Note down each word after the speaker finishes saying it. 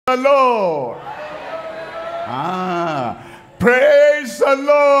the Lord. Praise the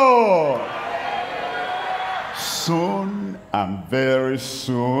Lord. Soon and very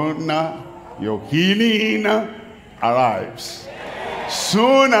soon, your healing arrives.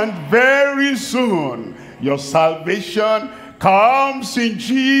 Soon and very soon, your salvation comes in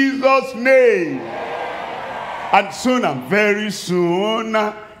Jesus' name. And soon and very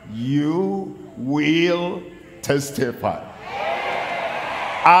soon, you will testify.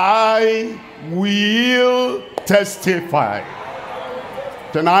 I will testify.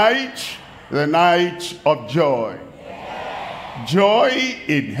 Tonight, the night of joy. Joy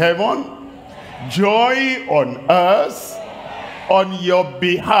in heaven, joy on earth, on your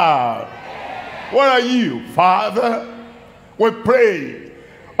behalf. Where are you, Father? We pray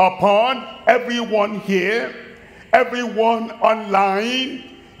upon everyone here, everyone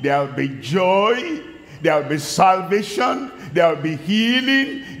online. There will be joy, there will be salvation, there will be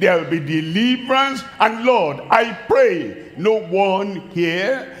healing, there will be deliverance. And Lord, I pray no one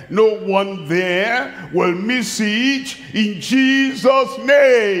here, no one there will miss it in Jesus'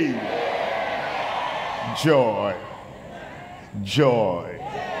 name. Joy, joy,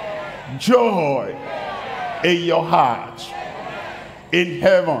 joy in your heart, in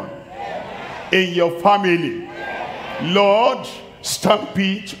heaven, in your family. Lord, stamp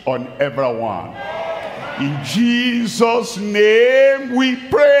it on everyone. In Jesus' name we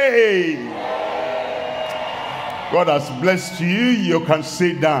pray. God has blessed you. You can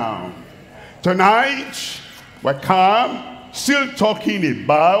sit down. Tonight, we come still talking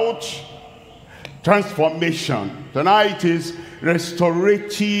about transformation. Tonight is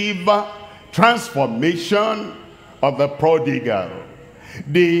restorative transformation of the prodigal.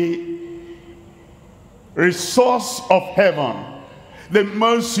 The resource of heaven, the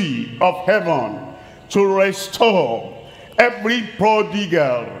mercy of heaven to restore every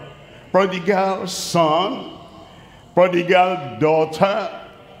prodigal. Prodigal son, prodigal daughter,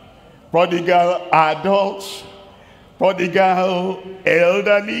 prodigal adult, prodigal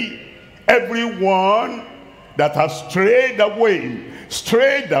elderly, everyone that has strayed away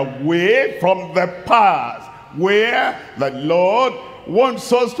from the path where the Lord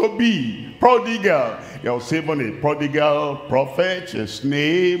wants us to be. Prodigal. There was even a prodigal prophet, his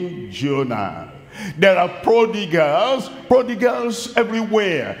name Jonah. There are prodigals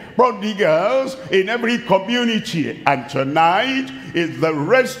everywhere, prodigals in every community. And tonight is the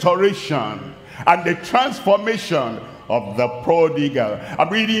restoration and the transformation of the prodigal. I'm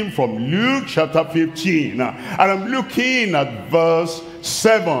reading from Luke chapter 15, and I'm looking at verse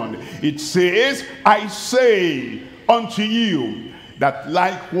 7. It says, I say unto you, that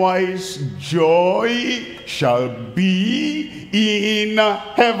likewise joy shall be in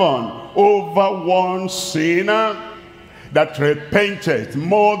heaven over one sinner that repenteth,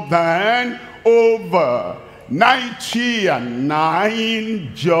 more than over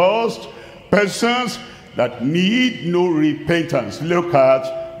 99 just persons that need no repentance. Look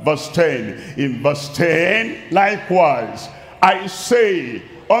at verse 10. In verse 10, likewise, I say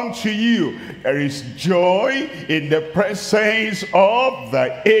unto you, there is joy in the presence of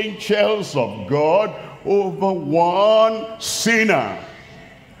the angels of God over one sinner.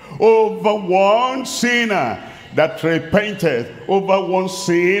 Over one sinner that repenteth, over one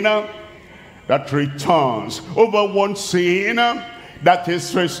sinner that returns, over one sinner that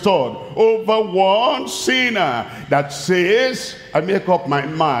is restored, over one sinner that says, I make up my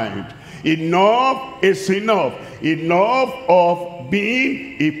mind. Enough is enough. Enough of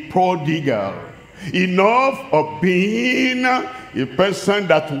being a prodigal. Enough of being a person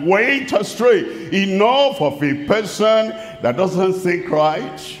that went astray. Enough of a person that doesn't think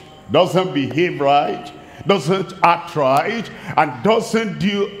right, doesn't behave right, doesn't act right, and doesn't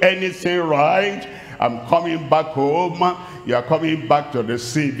do anything right. I'm coming back home. You are coming back to the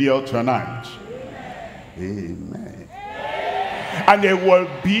Savior tonight. Amen. And there will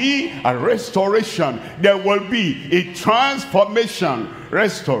be a restoration. There will be a transformation.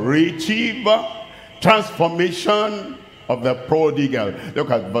 Restorative transformation of the prodigal.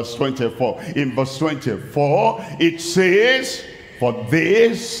 Look at verse 24. In verse 24, it says, for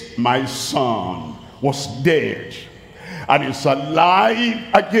this my son was dead, and is alive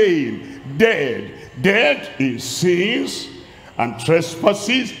again. Dead. Dead in sins and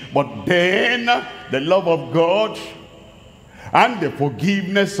trespasses. But then the love of God and the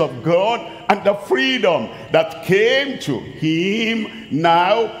forgiveness of God and the freedom that came to him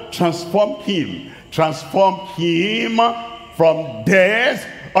now transformed him. Transformed him from death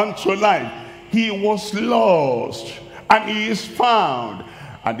unto life. He was lost and he is found.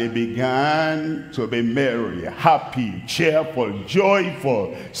 And they began to be merry, happy, cheerful,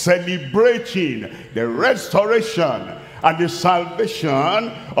 joyful, celebrating the restoration and the salvation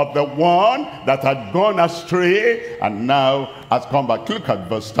of the one that had gone astray and now has come back. Look at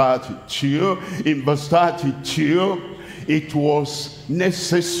verse 32. In verse 32, it was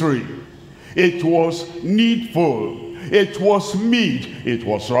necessary, it was needful, it was meet, it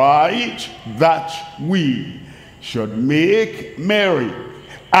was right that we should make merry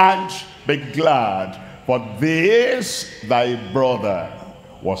and be glad, for this thy brother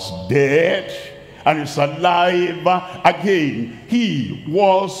was dead and is alive again. He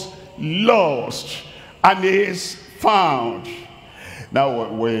was lost and is found.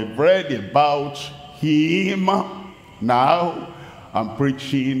 Now we've read about him. Now I'm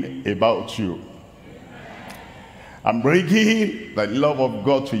preaching about you. I'm bringing the love of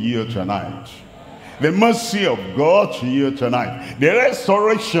God to you tonight, the mercy of God to you tonight, the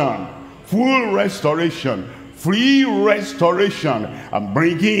restoration, full restoration, free restoration. I'm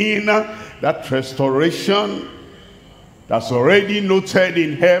bringing that restoration that's already noted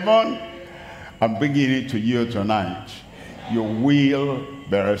in heaven. I'm bringing it to you tonight. You will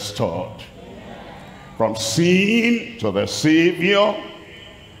be restored. From sin to the Savior,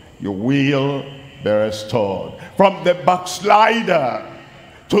 you will be restored. From the backslider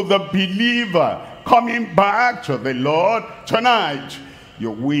to the believer coming back to the Lord tonight,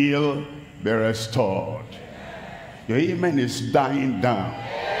 you will be restored. Your amen is dying down.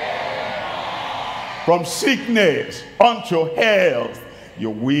 From sickness unto health, you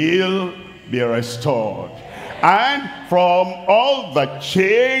will be restored. And from all the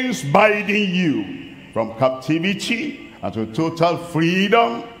chains binding you, from captivity unto total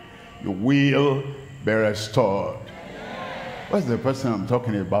freedom, you will be restored. What's the person I'm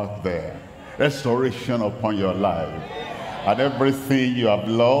talking about there? Restoration upon your life. And everything you have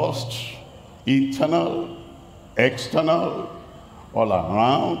lost, internal, external, all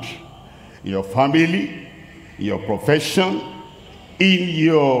around, in your family, in your profession, in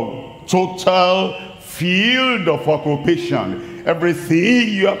your total field of occupation, everything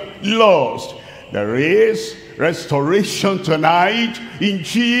you have lost, there is restoration tonight in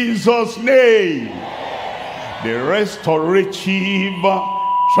Jesus' name. The restorative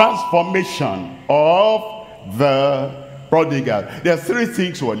transformation of the prodigal. There are three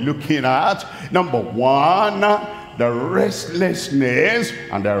things we're looking at. Number one, the restlessness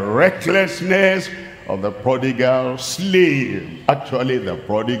and the recklessness of the prodigal slave. Actually, the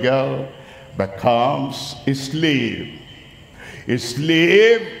prodigal becomes a slave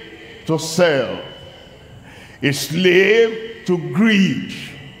to self, a slave to greed,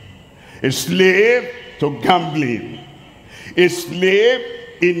 a slave to gambling, a slave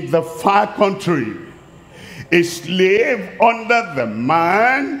in the far country, a slave under the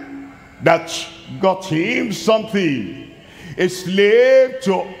man that got him something, a slave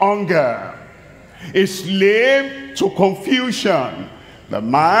to hunger, a slave to confusion, the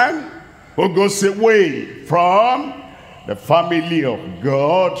man who goes away from the family of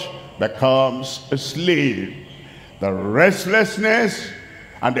God becomes a slave. The restlessness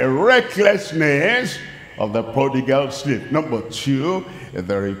and the recklessness of the prodigal slave. Number two is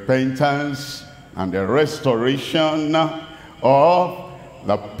the repentance and the restoration of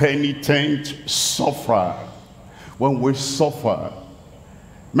the penitent sufferer. When we suffer,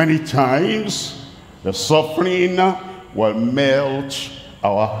 many times the suffering will melt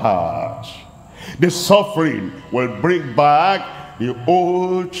our heart. The suffering will bring back the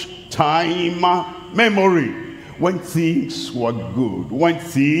old time memory, when things were good, when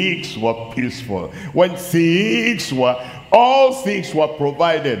things were peaceful, when all things were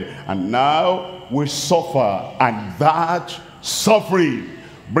provided, and now we suffer, and that suffering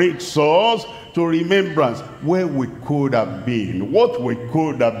brings us to remembrance where we could have been, what we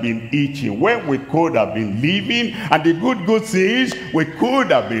could have been eating, where we could have been living, and the good things we could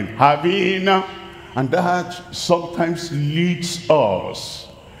have been having. And that sometimes leads us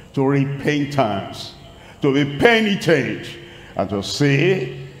to repentance, to be penitent, and to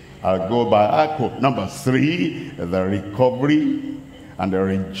say, I'll go back. Number three, the recovery and the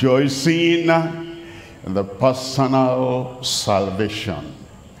rejoicing and the personal salvation.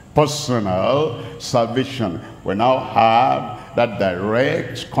 Personal salvation. We now have that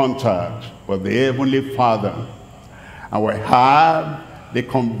direct contact with the Heavenly Father, and we have the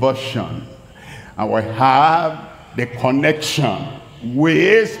conversion, and we have the connection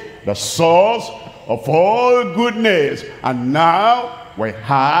with the source of all goodness. And now we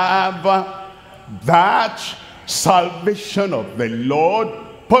have that salvation of the Lord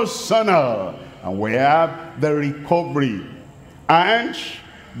personal, and we have the recovery and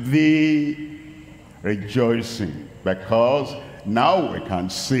the rejoicing, because now we can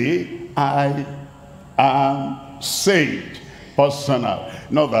say, I am saved. Personal.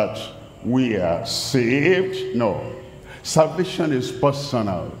 Not that we are saved. No. Salvation is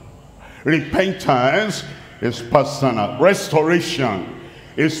personal. Repentance is personal. Restoration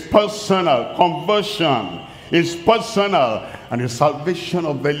is personal. Conversion is personal. And the salvation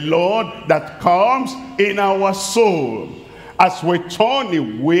of the Lord that comes in our soul as we turn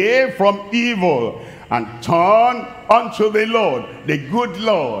away from evil and turn unto the Lord, the good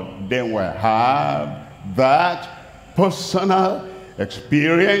Lord, then we have that personal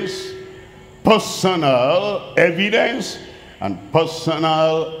experience, personal evidence, and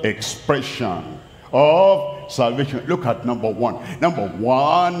personal expression of salvation. Look at number one. Number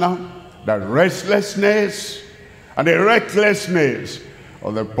one, the restlessness and the recklessness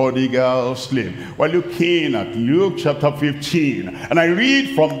of the prodigal slave. We're looking at Luke chapter 15, and I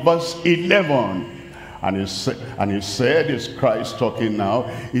read from verse 11. And he said, is Christ talking now,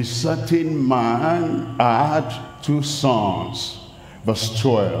 a certain man had 2 sons. Verse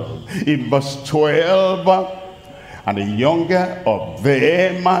 12. In verse 12, and the younger of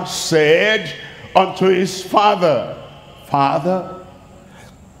them said unto his father, Father,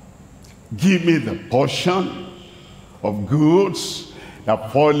 give me the portion of goods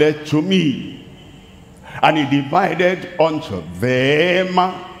that falleth to me. And he divided unto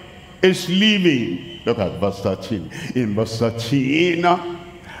them his living. Look at verse 13. In verse 13,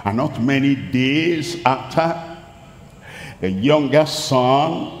 and not many days after, the younger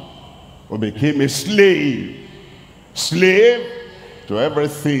son who became a slave to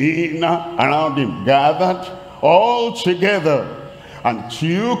everything around him, gathered all together and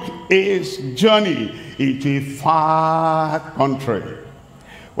took his journey into a far country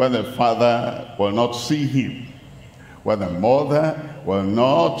where the father will not see him, where the mother will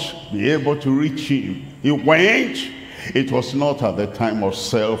not be able to reach him. He went. It was not at the time of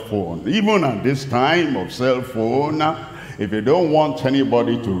cell phone. Even at this time of cell phone, if you don't want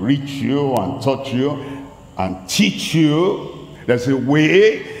anybody to reach you and touch you and teach you, there's a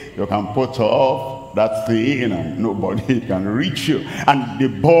way you can put off that thing and nobody can reach you. And the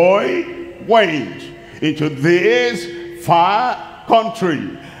boy went into this far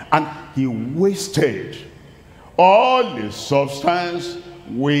country and he wasted all his substance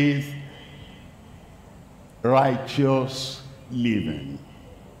with righteous living.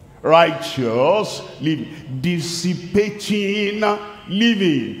 Righteous living, dissipating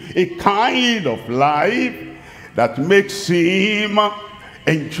living, a kind of life that makes him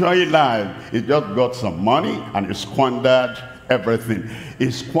enjoy life. He just got some money and he squandered everything. He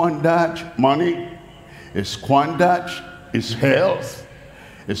squandered money, he squandered his health,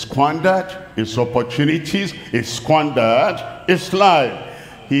 he squandered his opportunities, he squandered his life.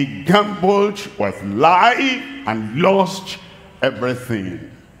 He gambled with life and lost everything.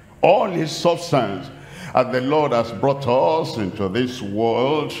 All his substance. As the Lord has brought us into this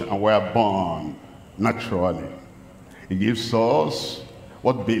world and we are born naturally, he gives us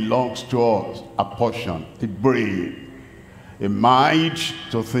what belongs to us, a portion, a brain, a mind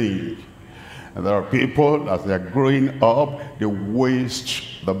to think. And there are people, as they are growing up, they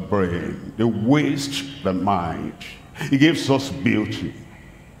waste the brain, they waste the mind. He gives us beauty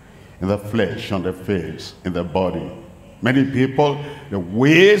in the flesh, on the face, in the body. Many people, they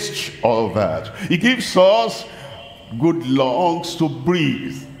waste all that. He gives us good lungs to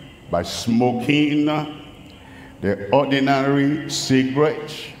breathe by smoking the ordinary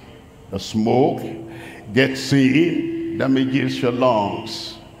cigarette. The smoke gets in, damages your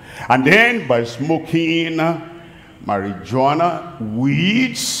lungs. And then by smoking marijuana,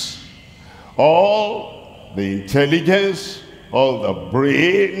 weeds, all the intelligence, all the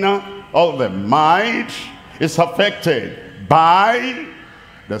brain, all the mind is affected by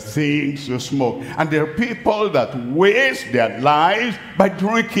the things you smoke. And there are people that waste their lives by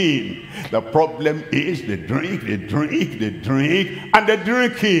drinking. The problem is they drink, and the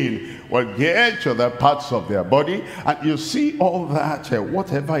drinking will get to the parts of their body, and you see all that,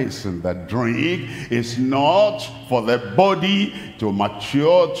 whatever is in the drink is not for the body to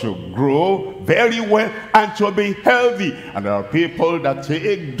mature, to grow very well, and to be healthy. And there are people that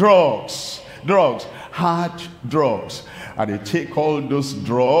take drugs, hard drugs, and they take all those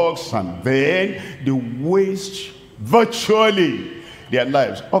drugs and then they waste virtually their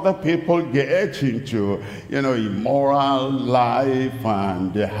lives. Other people get into, immoral life,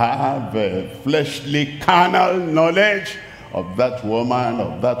 and they have fleshly, carnal knowledge of that woman,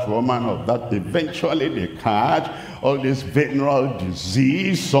 of that. Eventually they catch all this venereal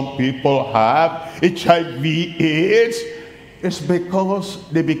disease. Some people have HIV, AIDS. It's because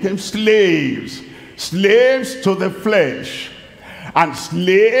they became slaves. Slaves to the flesh, and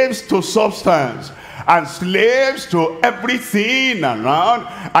slaves to substance, and slaves to everything around.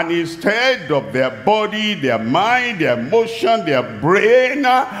 And instead of their body, their mind, their emotion, their brain,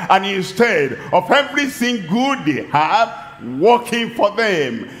 and instead of everything good they have working for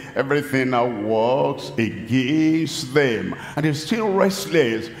them, everything now works against them, and they're still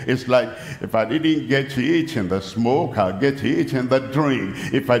restless. It's like, if I didn't get it in the smoke, I'll get it in the drink.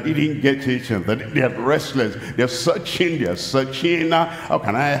 If I didn't get it in the... They're restless. They're searching. How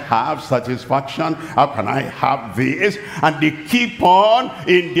can I have satisfaction? How can I have this? And they keep on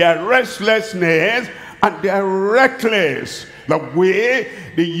in their restlessness, and they're reckless the way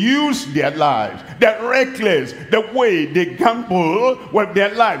they use their lives. They're reckless the way they gamble with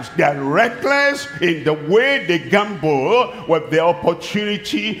their lives. They're reckless in the way they gamble with the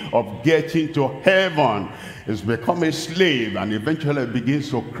opportunity of getting to heaven. It's become a slave, and eventually begins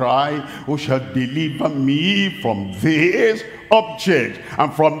to cry, who shall deliver me from this object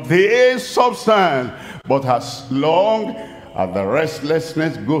and from this substance? But as long as the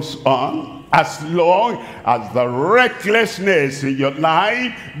restlessness goes on, as long as the recklessness in your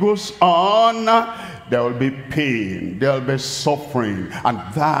life goes on, there will be pain, there will be suffering. And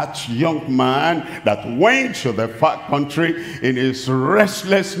that young man that went to the far country in his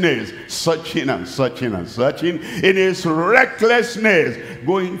restlessness, searching and searching and searching, in his recklessness,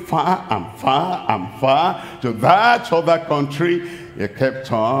 going far and far and far to that other country, he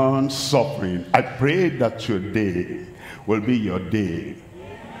kept on suffering. I pray that today will be your day.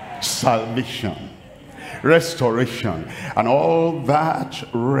 Salvation, restoration, and all that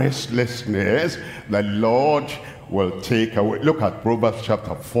restlessness the Lord will take away. Look at Proverbs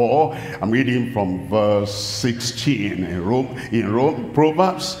chapter 4. I'm reading from verse 16 in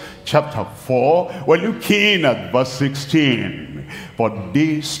Proverbs chapter 4. We're looking at verse 16. For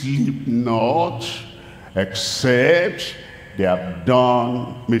they sleep not, except they have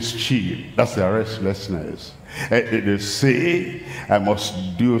done mischief. That's their restlessness. They say, I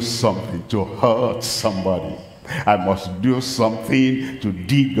must do something to hurt somebody. I must do something to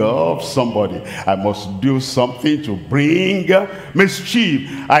dig up somebody. I must do something to bring mischief.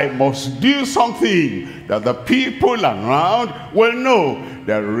 I must do something that the people around will know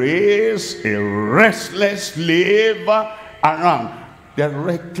there is a restless slave around. They're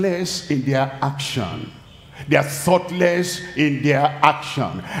reckless in their action. They are thoughtless in their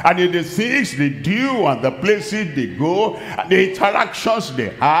action, and in the things they do and the places they go and the interactions they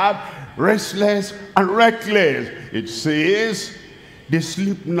have, restless and reckless. It says they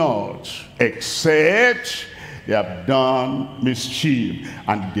sleep not, except they have done mischief,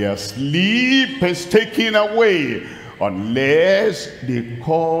 and their sleep is taken away unless they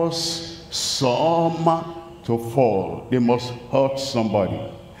cause some to fall. They must hurt somebody.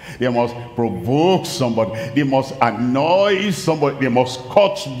 They must provoke somebody. They must annoy somebody. They must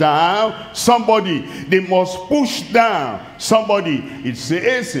cut down somebody. They must push down somebody. It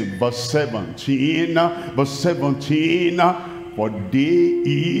says in verse 17, for they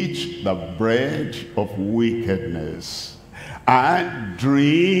eat the bread of wickedness and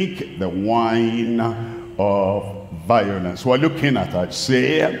drink the wine of violence. We're looking at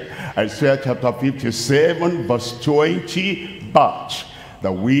Isaiah chapter 57 verse 20. But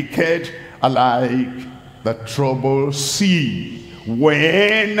the wicked are like the troubled sea,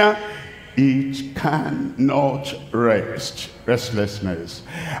 when it cannot rest, restlessness,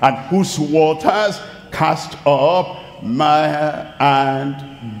 and whose waters cast up mire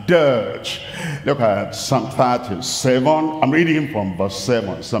and dirt. Look at Psalm 37. I'm reading from verse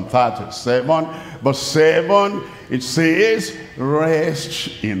 7. Psalm 37 verse 7. It says,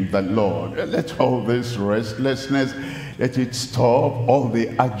 rest in the Lord. Let all this restlessness, let it stop. All the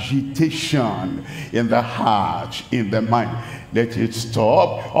agitation in the heart, in the mind, let it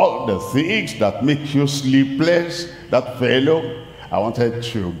stop. All the things that make you sleepless. That fellow, I wanted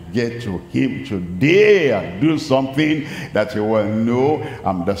to get to him today and do something that he will know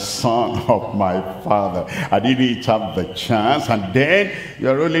I'm the son of my father. I didn't have the chance. And then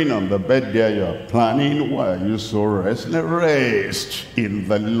you're rolling on the bed there, you're planning. Why are you so restless? Rest in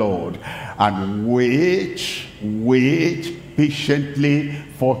the Lord and wait patiently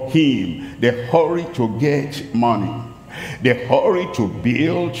for him. The hurry to get money, the hurry to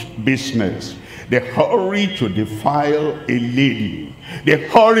build business, the hurry to defile a lady, the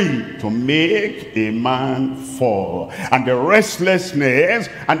hurry to make a man fall, and the restlessness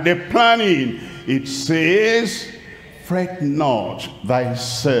and the planning. It says, fret not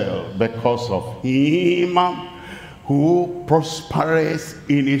thyself because of him who prospereth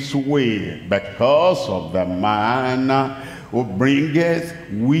in his way, because of the man who bringeth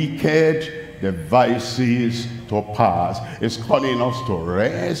wicked devices to pass. He's calling us to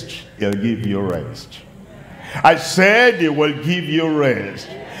rest. He'll give you rest. I said he will give you rest.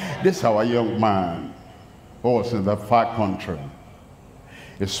 This is our young man who was in the far country.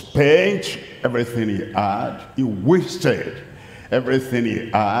 He spent everything he had. He wasted everything he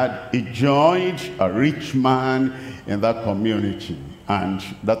had. He joined a rich man in that community. And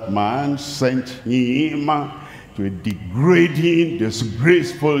that man sent him to a degrading,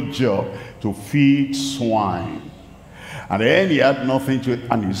 disgraceful job to feed swine. And then he had nothing to it.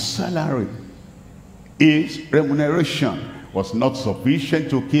 And his salary, his remuneration was not sufficient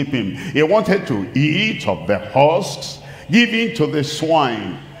to keep him. He wanted to eat of the husks given to the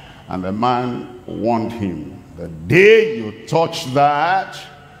swine. And the man warned him, the day you touch that,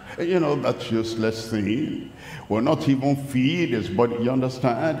 you know, that useless thing, will not even feed his body. You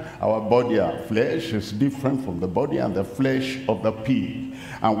understand? Our body, our flesh is different from the body and the flesh of the pig.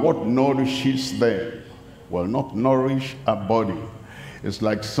 And what nourishes them will not nourish a body. It's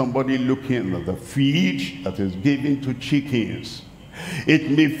like somebody looking at the feed that is given to chickens.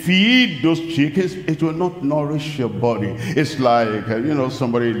 It may feed those chickens, it will not nourish your body. It's like, you know,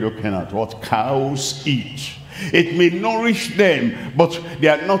 somebody looking at what cows eat. It may nourish them, but they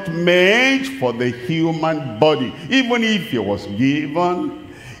are not made for the human body. Even if he was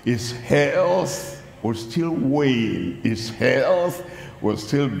given, his health will still wane. His health will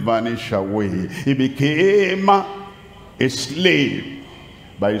still vanish away. He became a slave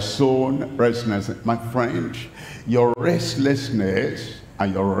by his own restlessness. My friend, your restlessness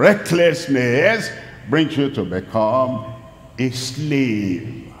and your recklessness brings you to become a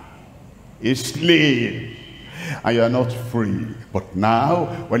slave. A slave. And you are not free. But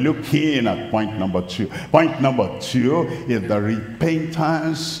now we're looking at point number 2. Point number 2 is the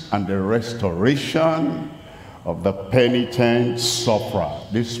repentance and the restoration of the penitent sufferer.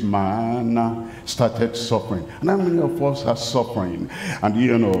 This man started suffering. And how many of us are suffering? And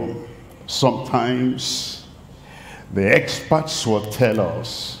you know, sometimes the experts will tell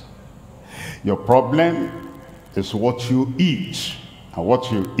us, your problem is what you eat. And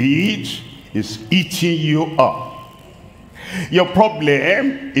what you eat is eating you up. Your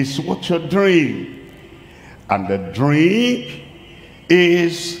problem is what you drink. And the drink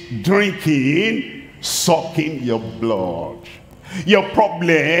is drinking, sucking your blood. Your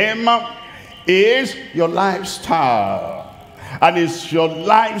problem is your lifestyle. And it's your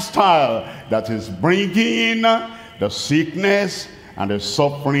lifestyle that is bringing the sickness and the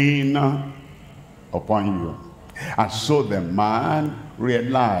suffering upon you. And so the man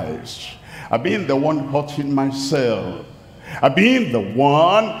realized, I've been the one hurting myself. I've been the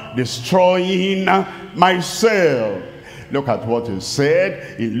one destroying myself. Look at what he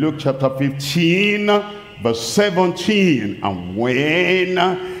said in Luke chapter 15, verse 17. And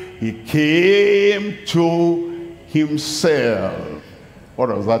when he came to himself. What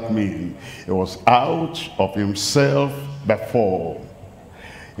does that mean? He was out of himself before.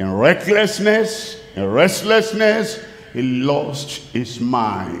 In recklessness, in restlessness, he lost his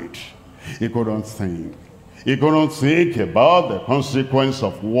mind. He couldn't think. He couldn't think about the consequence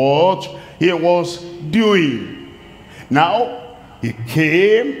of what he was doing. Now, he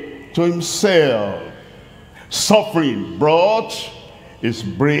came to himself. Suffering brought his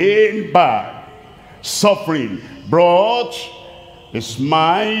brain back. Suffering brought his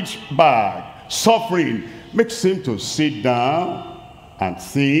mind back. Suffering makes him to sit down and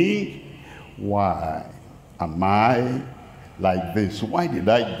think, why am I like this? Why did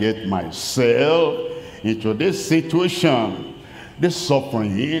I get myself into this situation? This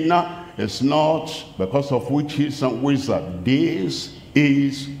suffering is not because of witches and wizards. This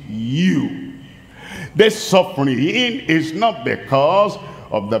is you. This suffering is not because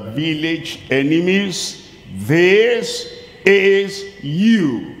of the village enemies. This is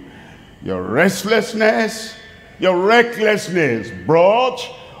you. Your restlessness, your recklessness brought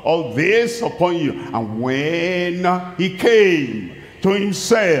all this upon you. And when he came to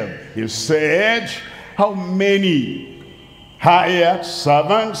himself, he said, how many hired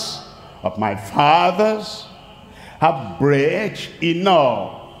servants of my father's have bread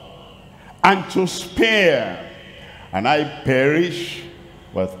enough and to spare, and I perish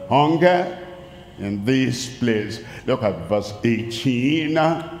with hunger in this place? Look at verse 18.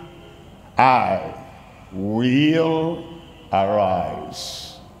 I will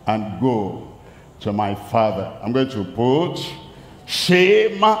arise and go to my father. I'm going to put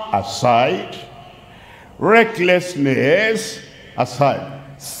shame aside, recklessness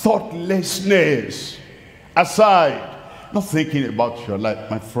aside, thoughtlessness aside. Not thinking about your life,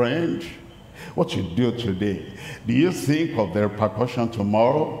 my friend. What you do today, do you think of the repercussion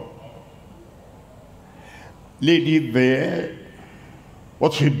tomorrow? Lady there,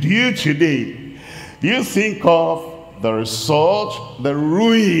 what you do today, do you think of the result, the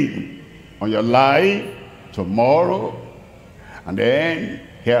ruin on your life tomorrow? And then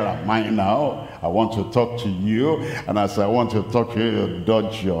here am I now. I want to talk to you, and as I want to talk to you, you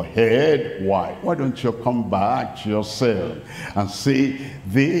dodge your head. Why? Why don't you come back to yourself and say,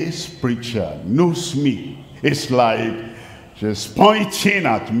 this preacher knows me. It's like she's pointing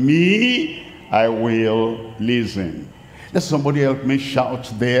at me. I will listen. Let somebody help me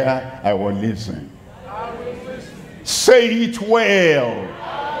shout there, I will listen. I will listen. Say it well.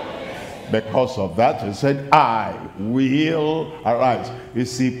 Because of that, he said, I will arise.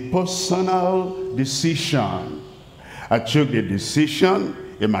 It's a personal decision. I took the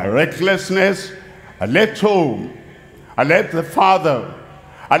decision in my recklessness. I left home. I left the father.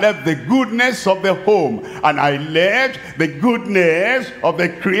 I left the goodness of the home. And I left the goodness of the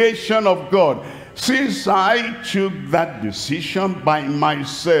creation of God. Since I took that decision by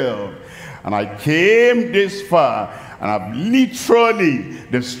myself, and I came this far, and I've literally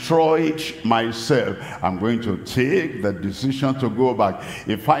destroyed myself, I'm going to take the decision to go back.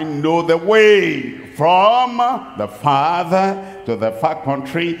 If I know the way from the Father to the far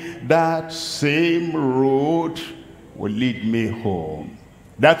country, that same road will lead me home.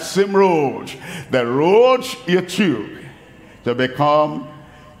 That same road, the road you took to become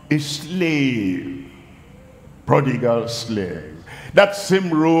a slave, prodigal slave. That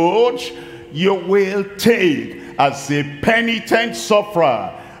same road you will take as a penitent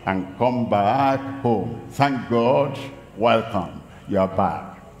sufferer and come back home. Thank God. Welcome. You're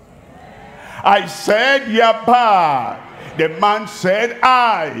back. I said you're back. The man said,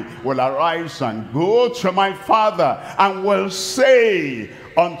 I will arise and go to my father and will say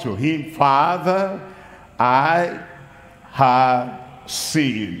unto him, Father, I have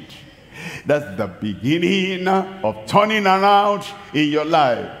sinned. That's the beginning of turning around in your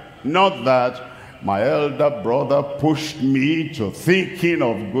life. Not that my elder brother pushed me to thinking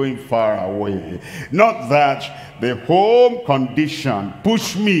of going far away. Not that the home condition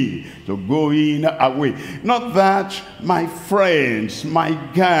pushed me to going away. Not that my friends, my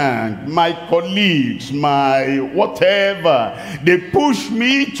gang, my colleagues, my whatever, they pushed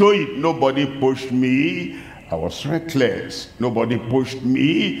me to it. Nobody pushed me. I was reckless. Nobody pushed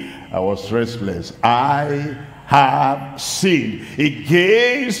me. I was restless. I have sinned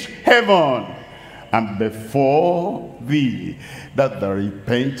against heaven and before thee. That the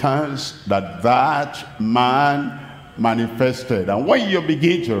repentance that man manifested. And when you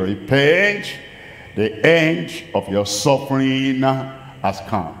begin to repent, the end of your suffering has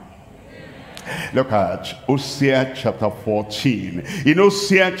come. Look at Hosea chapter 14. In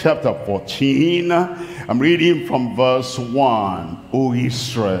Hosea chapter 14, I'm reading from verse 1. O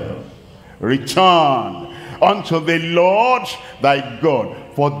Israel, return unto the Lord thy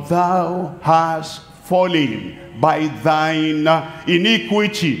God, for thou hast fallen by thine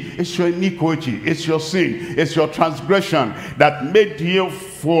iniquity. It's your iniquity, it's your sin, it's your transgression that made you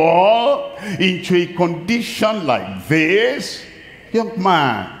fall into a condition like this. Young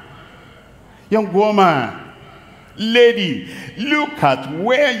man, young woman, lady, look at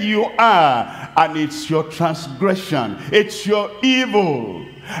where you are, and it's your transgression, it's your evil,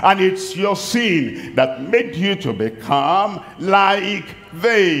 and it's your sin that made you to become like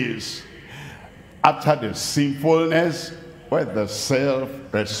this. After the sinfulness, where's the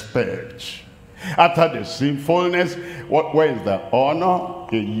self-respect? After the sinfulness, where is the honor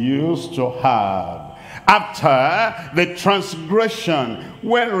you used to have? After the transgression,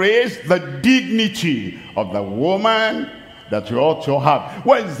 where is the dignity of the woman that you ought to have?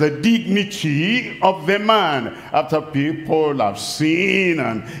 Where is the dignity of the man? After people have seen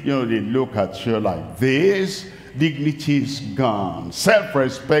and they look at you like this, dignity is gone,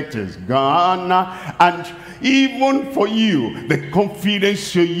 self-respect is gone, and even for you, the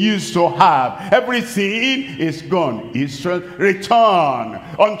confidence you used to have, everything is gone. Israel, return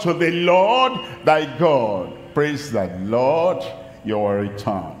unto the Lord thy God. Praise the Lord, your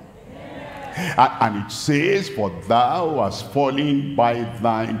return. And it says, for thou hast fallen by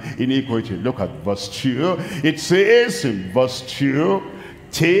thine iniquity. Look at verse 2. It says in verse 2,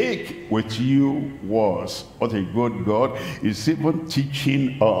 take with you words. What a good God is even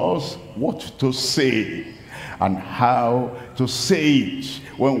teaching us what to say and how to say it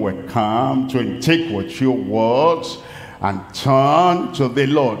when we come to take with you words and turn to the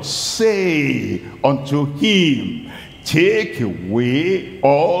Lord. Say unto him, take away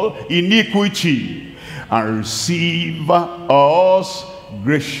all iniquity and receive us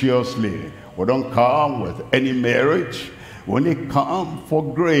graciously. We don't come with any merit. We only come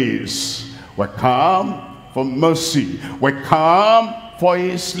for grace. We come for mercy. We come for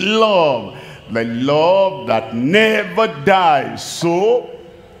his love. The love that never dies. So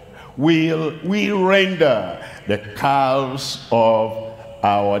will we render the calves of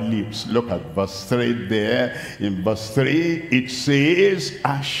our lips. Look at verse 3 there. In verse 3 it says,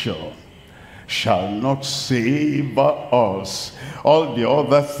 Asher shall not save us. All the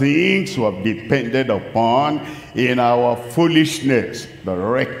other things we have depended upon in our foolishness. The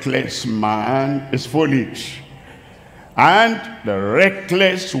reckless man is foolish, and the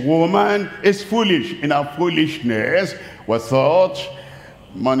reckless woman is foolish. In our foolishness, we thought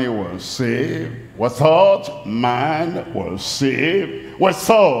money will save. We thought man will save. We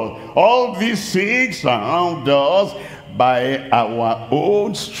thought all these things around us, by our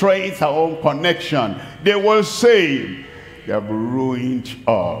own strength, our own connection, they will save. They have ruined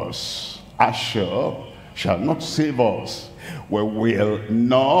us. Asher shall not save us. We will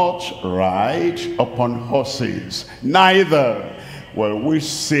not ride upon horses, neither will we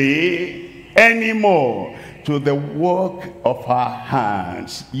say anymore to the work of our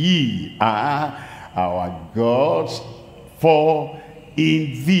hands, ye are our gods, for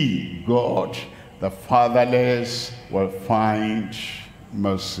in thee, God, the fatherless will find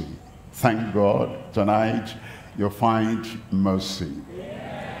mercy. Thank God, tonight you'll find mercy.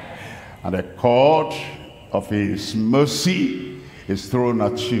 And the cord of his mercy is thrown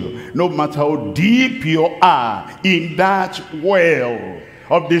at you. No matter how deep you are in that well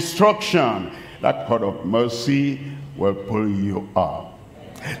of destruction, that cord of mercy will pull you up.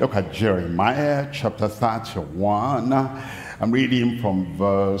 Look at Jeremiah chapter 31. I'm reading from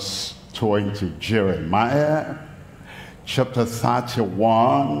verse 20. Jeremiah chapter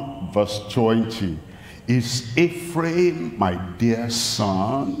 31 verse 20. Is Ephraim my dear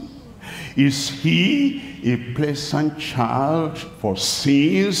son? Is he a pleasant child for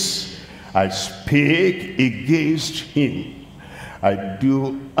sins? I spake against him. I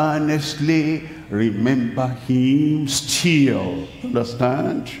do earnestly remember him still.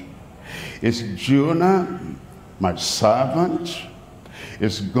 Understand? Is Jonah, my servant,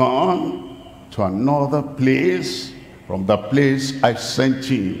 is gone to another place from the place I sent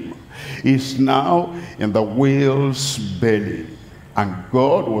him. He's now in the whale's belly. And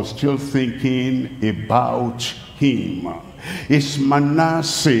God was still thinking about him. Is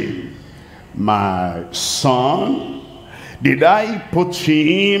Manasseh my son? Did I put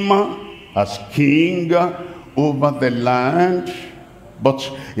him as king over the land? But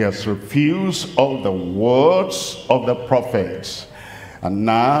he has refused all the words of the prophets. And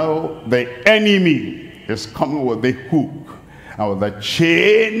now the enemy is coming with the hook and with the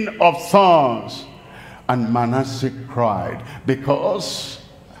chain of thorns. And Manasseh cried, because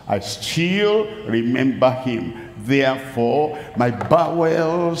I still remember him. Therefore my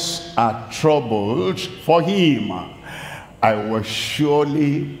bowels are troubled for him. I will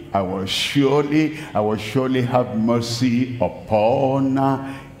surely have mercy upon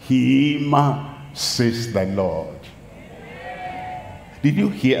him, says the Lord. Did you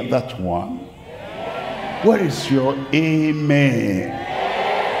hear that one? Where is your amen?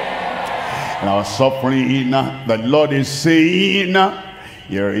 In our suffering, the Lord is saying,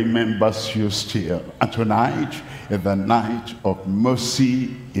 he remembers you still. And tonight is the night of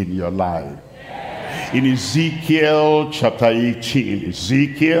mercy in your life. In Ezekiel chapter 18,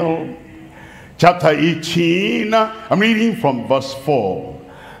 Ezekiel chapter 18, I'm reading from verse 4.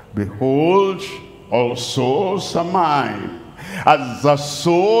 Behold, all souls are mine. As the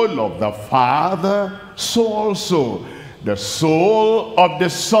soul of the Father, so also the soul of the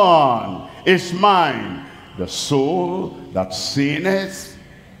Son is mine. The soul that sinneth,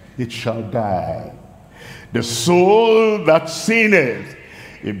 it shall die. The soul that sinneth,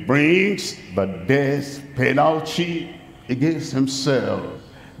 it brings the death penalty against himself.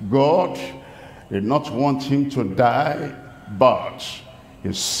 God did not want him to die, but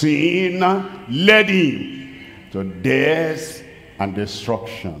his sin led him to death and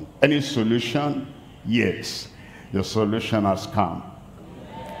destruction. Any solution? Yes, the solution has come.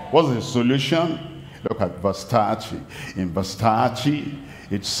 What's the solution? Look at verse 30. In verse 30,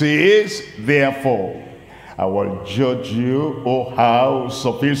 it says, therefore, I will judge you, O house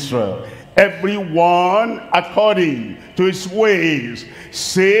of Israel, everyone according to his ways,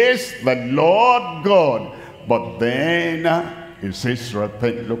 says the Lord God. But then it says,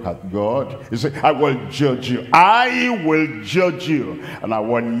 repent. Look at God. He says, I will judge you. I will judge you. And I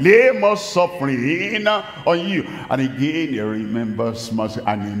will lay more suffering on you. And again, he remembers mercy.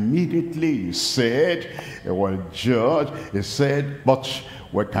 And immediately he said, he will judge. He said, but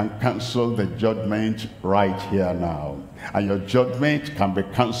we can cancel the judgment right here now. And your judgment can be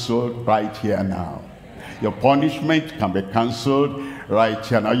canceled right here now. Your punishment can be canceled right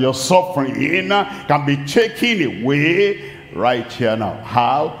here now. Your suffering can be taken away right here now.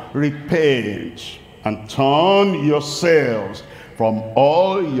 How? Repent and turn yourselves from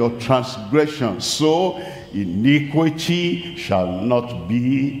all your transgressions, so iniquity shall not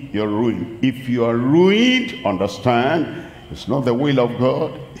be your ruin. If you are ruined, understand, it's not the will of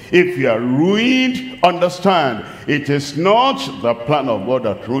God. If you are ruined, understand, it is not the plan of God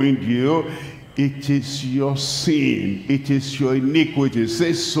that ruined you. It is your sin. It is your iniquity. It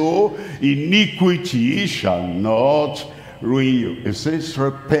says, so iniquity shall not ruin you. It says,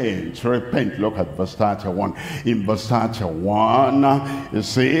 repent, repent. Look at verse 31. In verse 31, it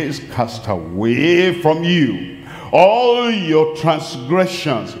says, cast away from you all your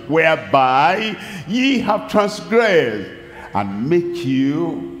transgressions, whereby ye have transgressed, and make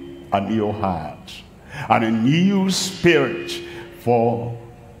you a new heart and a new spirit. For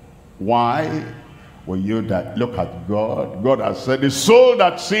why will you die? Look at God. God has said, the soul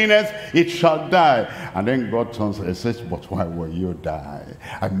that sinneth, it shall die. And then God turns and says, but why will you die?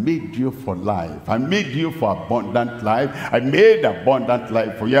 I made you for life. I made you for abundant life. I made abundant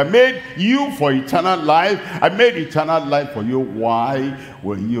life for you. I made you for eternal life. I made eternal life for you. Why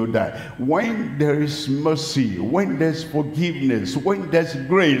will you die? When there is mercy, when there's forgiveness, when there's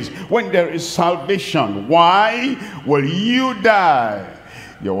grace, when there is salvation, why will you die?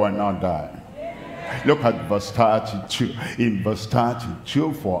 You will not die. Look at verse 32. In verse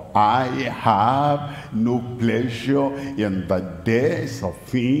 32, for I have no pleasure in the death of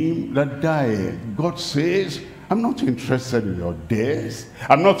him that died. God says, I'm not interested in your death.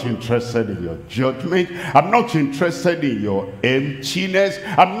 I'm not interested in your judgment. I'm not interested in your emptiness.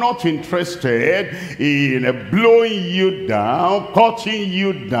 I'm not interested in blowing you down, cutting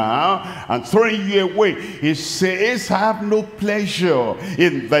you down, and throwing you away. He says, I have no pleasure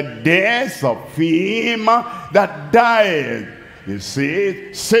in the death of him that died. He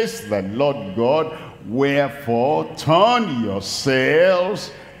says the Lord God, wherefore turn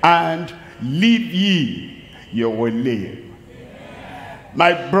yourselves and live ye. You will live.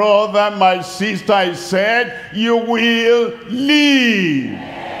 My brother, my sister, I said, you will live.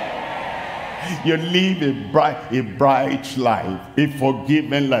 You live a bright life, a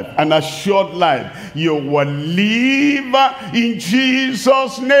forgiven life, an assured life. You will live in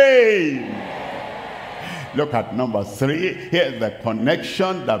Jesus' name. Look at number 3. Here's the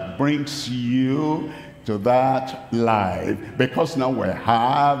connection that brings you to that life. Because now we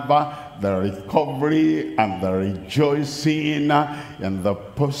have the recovery and the rejoicing in the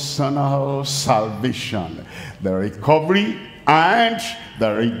personal salvation. The recovery and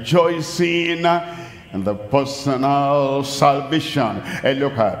the rejoicing in the personal salvation. And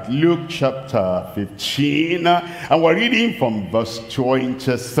look at Luke chapter 15, and we're reading from verse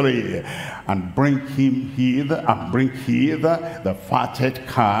 23. And bring him hither, and bring hither the fatted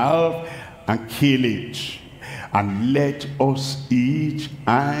calf, and kill it, and let us eat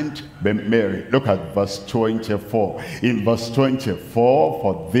and be merry. Look at verse 24. In verse 24,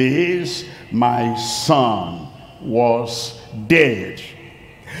 for this my son was dead.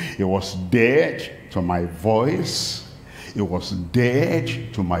 He was dead to my voice. He was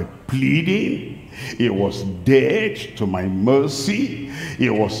dead to my pleading. He was dead to my mercy. He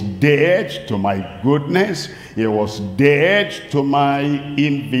was dead to my goodness. He was dead to my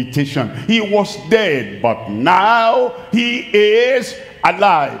invitation. He was dead, but now he is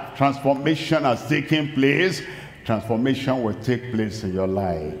alive. Transformation has taken place. Transformation will take place in your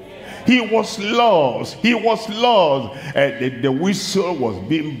life. He was lost. He was lost. The whistle was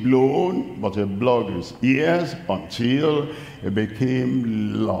being blown, but he blocked his ears until he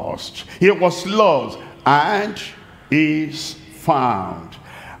became lost. He was lost and is found.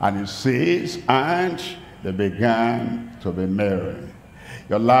 And it says, and they began to be merry.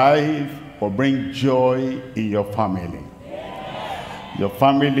 Your life will bring joy in your family. Your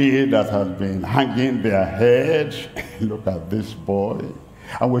family that has been hanging their head. Look at this boy.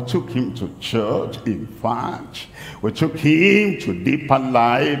 And we took him to church. In fact, we took him to deeper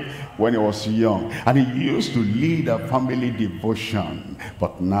life when he was young. And he used to lead a family devotion.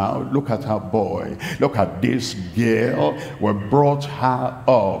 But now, look at her boy. Look at this girl. We brought her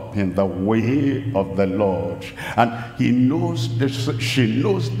up in the way of the Lord. And he knows this, she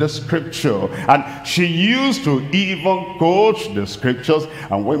knows the scripture. And she used to even quote the scriptures.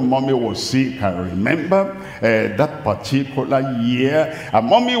 And when mommy was sick, I remember that particular year, and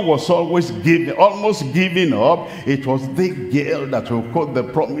mommy was always almost giving up. It was the girl that will quote the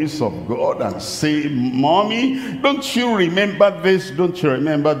promise of of God and say, Mommy, don't you remember this? Don't you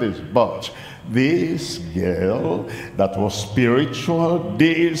remember this? But this girl that was spiritual,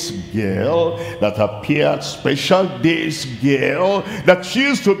 this girl that appeared special, this girl that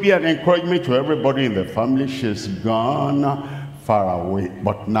used to be an encouragement to everybody in the family, she's gone far away.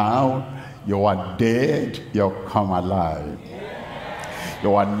 But now you are dead, you'll come alive.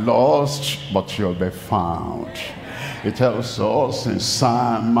 You are lost, but you'll be found. It tells us in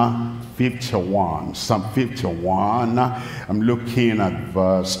Psalm 51. Psalm 51, I'm looking at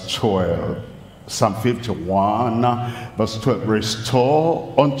verse 12. Psalm 51, verse 12.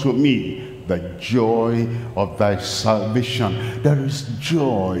 Restore unto me the joy of thy salvation. There is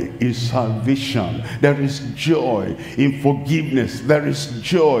joy in salvation. There is joy in forgiveness. There is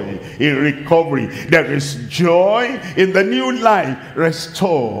joy in recovery. There is joy in the new life.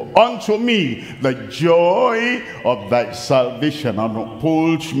 Restore unto me the joy of thy salvation, and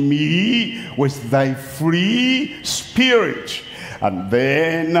uphold me with thy free spirit. And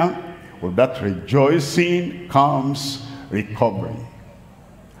then with that rejoicing comes recovery.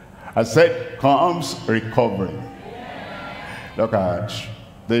 I said, comes recovery. Look at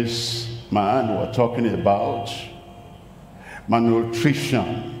this man we're talking about.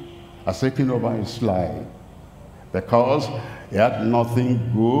 Malnutrition has taken over his life because he had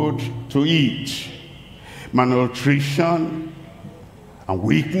nothing good to eat. Malnutrition and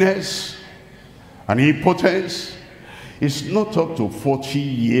weakness and impotence. It's not up to 40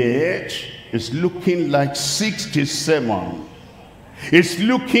 yet. It's looking like 67. It's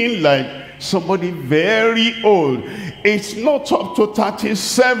looking like somebody very old. It's not up to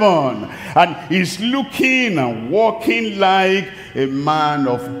 37. And he's looking and walking like a man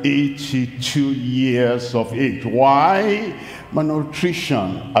of 82 years of age. Why?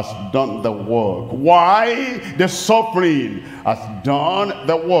 Malnutrition has done the work. Why? The suffering has done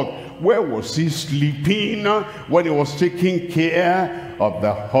the work. Where was he sleeping when he was taking care of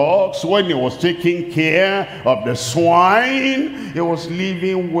the hogs? When he was taking care of the swine? He was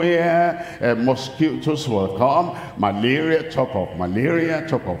living where mosquitoes will come. Malaria, talk of malaria,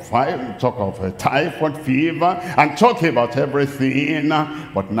 talk of fire, talk of typhoid fever, and talk about everything.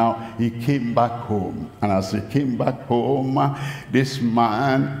 But now he came back home. And as he came back home, this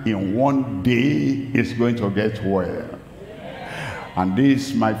man in one day is going to get well. And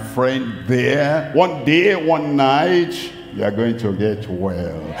this, my friend, there, one day, one night, you are going to get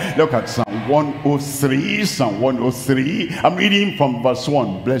well. Look at Psalm 103, Psalm 103. I'm reading from verse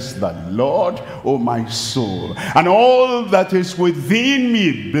 1. Bless the Lord, O my soul, and all that is within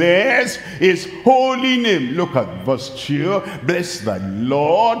me. Bless his holy name. Look at verse 2. Bless the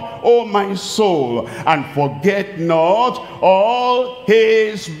Lord, O my soul, and forget not all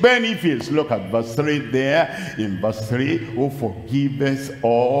his benefits. Look at verse 3 there. In verse 3, who forgiveth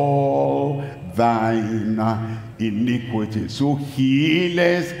all thine iniquities, who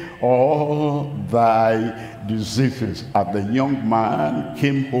healeth all thy diseases. As the young man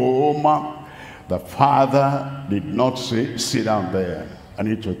came home, the father did not say, sit down there, I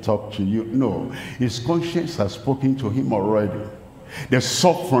need to talk to you. No, his conscience has spoken to him already. The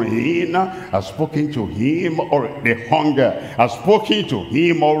suffering has spoken to him, or the hunger has spoken to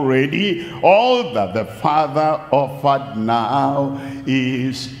him already. All that the father offered now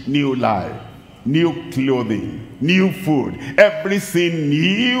is new life, new clothing, new food, everything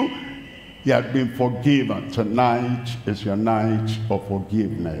new. He had been forgiven. Tonight is your night of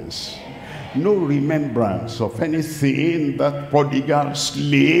forgiveness. No remembrance of anything that prodigal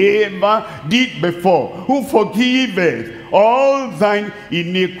slave did before. Who forgiveth all thine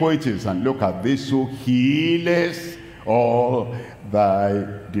iniquities. And look at this, who healeth all thy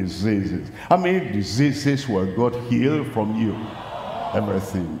diseases. How many diseases will God heal from you?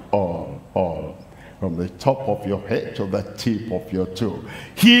 Everything, all. From the top of your head to the tip of your toe.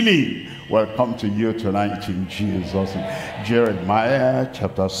 Healing will come to you tonight in Jesus' name. Jeremiah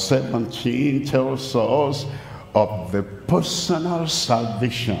chapter 17 tells us of the personal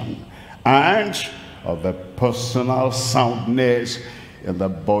salvation and of the personal soundness in the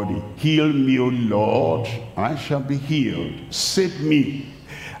body. Heal me, O Lord, and I shall be healed. Save me,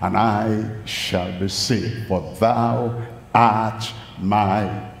 and I shall be saved. For thou art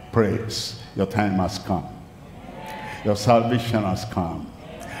my praise. Your time has come. Your salvation has come.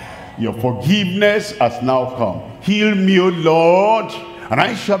 Your forgiveness has now come. Heal me, O Lord, and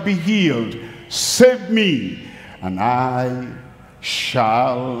I shall be healed. Save me, and I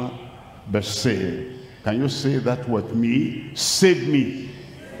shall be saved. Can you say that with me? Save me.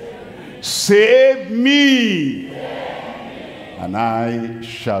 Save me, and I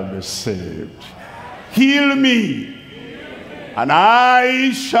shall be saved. Heal me, and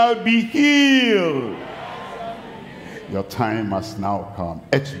I shall be healed. Your time has now come.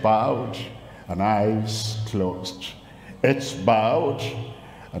 Heads bowed and eyes closed. Heads bowed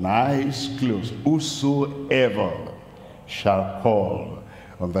and eyes closed. Whosoever shall call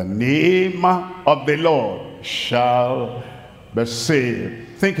on the name of the Lord shall be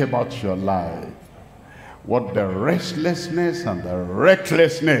saved. Think about your life. What the restlessness and the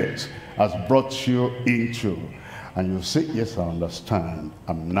recklessness has brought you into. And you say, yes, I understand.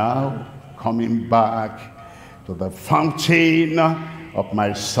 I'm now coming back to the fountain of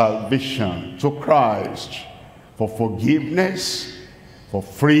my salvation, to Christ, for forgiveness, for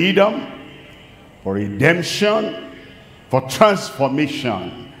freedom, for redemption, for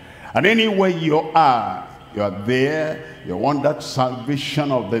transformation. And anywhere you are there, you want that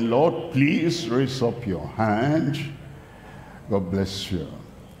salvation of the Lord, please raise up your hand. God bless you.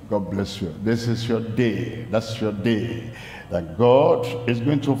 God bless you. This is your day. That's your day. That God is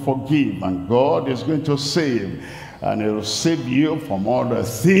going to forgive and God is going to save. And He will save you from all the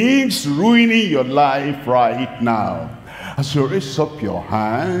things ruining your life right now. As you raise up your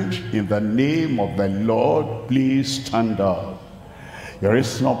hand in the name of the Lord, please stand up. There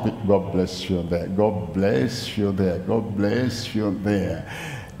is no, God bless you there. God bless you there. God bless you there.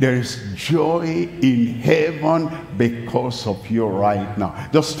 There is joy in heaven because of you right now.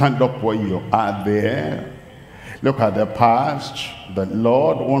 Just stand up where you are there. Look at the past. The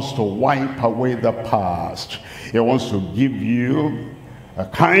Lord wants to wipe away the past. He wants to give you a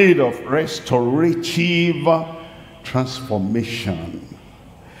kind of restorative transformation.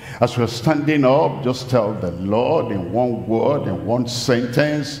 As we're standing up, just tell the Lord in one word, in one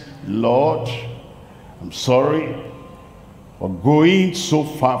sentence, Lord, I'm sorry for going so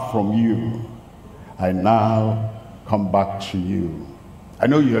far from you. I now come back to you. I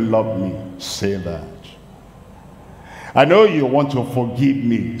know you love me. Say that. I know you want to forgive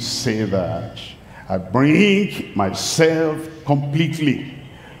me. Say that. I bring myself completely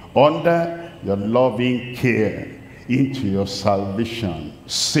under your loving care into your salvation.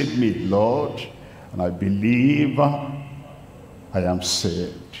 Save me, Lord, and I believe I am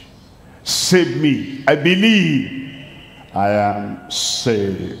saved. Save me. I believe I am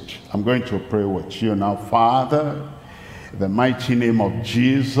saved. I'm going to pray with you now. Father, in the mighty name of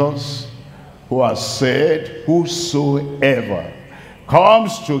Jesus, who has said, whosoever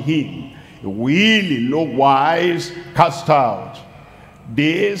comes to him, he will in no wise cast out.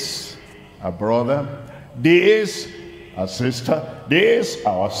 This, our brother, this, our sister, this,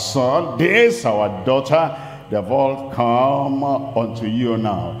 our son, this, our daughter, they've all come unto you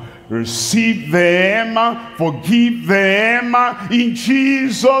now. Receive them, forgive them in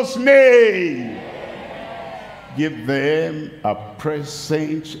Jesus' name. Give them a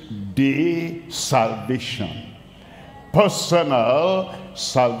present day salvation, personal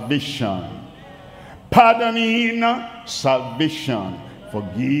salvation, pardoning salvation.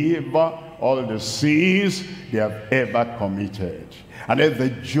 Forgive all the sins they have ever committed. And let the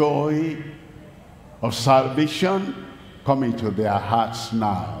joy of salvation come into their hearts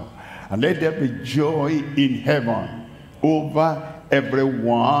now. And let there be joy in heaven over every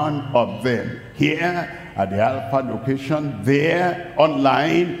one of them. Here at the Alpha location, there,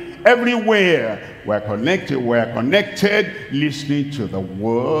 online, everywhere. We're connected, listening to the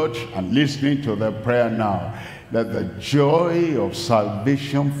word and listening to the prayer now. Let the joy of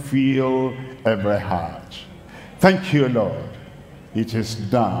salvation fill every heart. Thank you, Lord. It is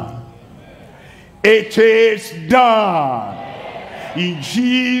done. It is done. In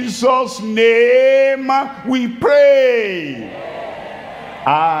Jesus' name we pray.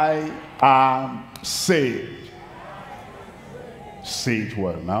 I am saved. Say it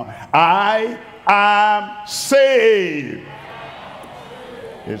well now. I am saved.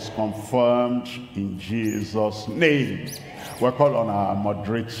 It's confirmed in Jesus' name. We'll call on our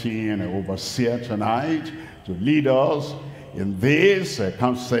moderating overseer tonight to lead us in this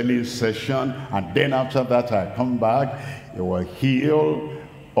counseling session, and then after that I come back. He will heal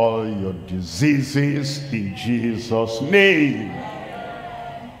all your diseases in Jesus' name.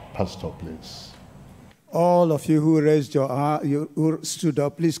 Pastor, please. All of you who raised your hand, who stood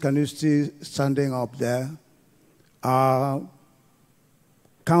up, please can you stay standing up there?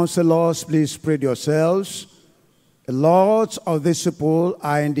 Counselors, please spread yourselves. A lot of these people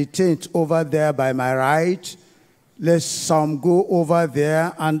are in the tent over there by my right. Let some go over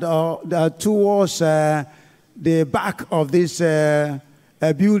there, and towards the back of this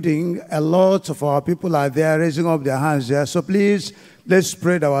building, a lot of our people are there raising up their hands there. So please, let's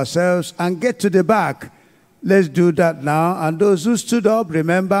spread ourselves and get to the back. Let's do that now. And those who stood up,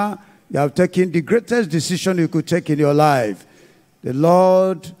 remember, you have taken the greatest decision you could take in your life. The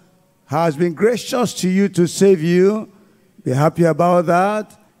Lord has been gracious to you to save you. Be happy about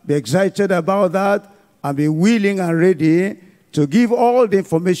that. Be excited about that. And be willing and ready to give all the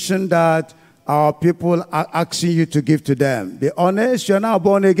information that our people are asking you to give to them. Be honest, you're now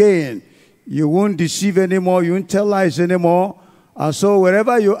born again. You won't deceive anymore. You won't tell lies anymore. And so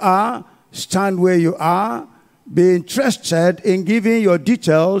wherever you are, stand where you are. Be interested in giving your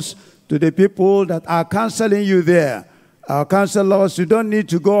details to the people that are counseling you there. Our counselors, you don't need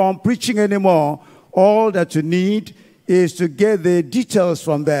to go on preaching anymore. All that you need is to get the details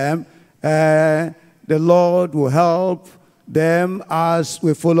from them. The Lord will help them as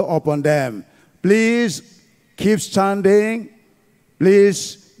we follow up on them. Please keep standing.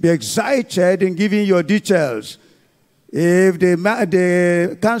 Please be excited in giving your details. If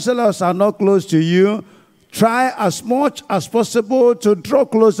the counselors are not close to you, try as much as possible to draw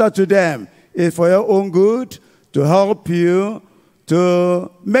closer to them. It's for your own good, to help you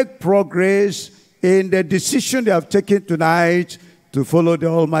to make progress in the decision they have taken tonight to follow the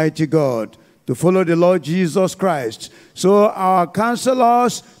Almighty God, to follow the Lord Jesus Christ. So our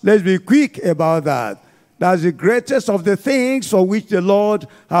counselors, let's be quick about that. That's the greatest of the things for which the Lord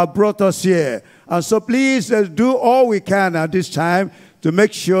has brought us here. And so please, let's do all we can at this time to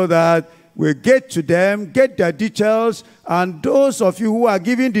make sure that we get to them, get their details, and those of you who are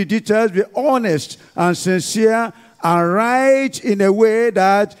giving the details, be honest and sincere and write in a way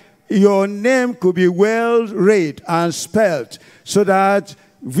that your name could be well read and spelled, so that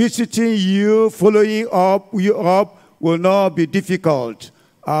visiting you, following you up will not be difficult.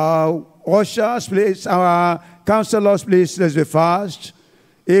 Ushers, please, our counselors, please, let's be fast.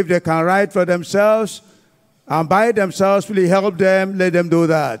 If they can write for themselves and by themselves, please help them, let them do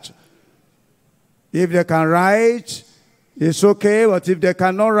that. If they can write, it's okay, but if they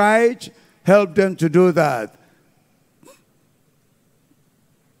cannot write, help them to do that.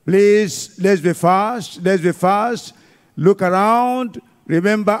 Please, let's be fast, let's be fast. Look around.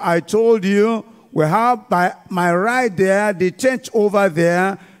 Remember, I told you, we have by my right there, the tent over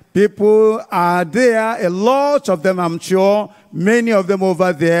there. People are there, a lot of them, I'm sure, many of them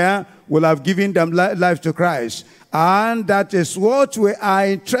over there will have given them life to Christ. And that is what we are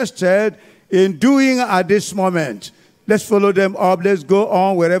interested in doing at this moment. Let's follow them up. Let's go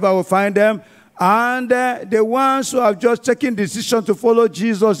on wherever we find them. And the ones who have just taken the decision to follow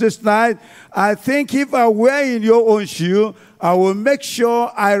Jesus this night, I think if I were in your own shoe, I will make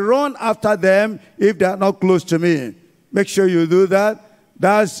sure I run after them if they are not close to me. Make sure you do that.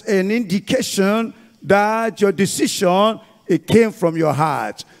 That's an indication that your decision, it came from your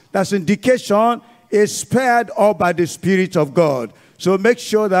heart. That's an indication it's spurred up by the Spirit of God. So make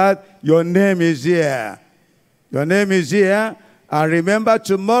sure that your name is here. Your name is here. And remember,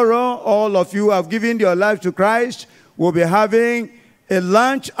 tomorrow, all of you who have given your life to Christ will be having a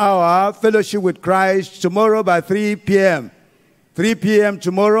lunch hour fellowship with Christ tomorrow by 3 p.m. 3 p.m.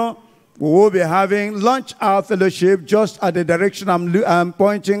 tomorrow. We will be having lunch hour fellowship just at the direction I'm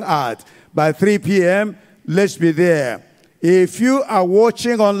pointing at. By 3 p.m., let's be there. If you are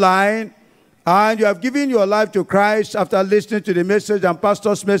watching online and you have given your life to Christ after listening to the message and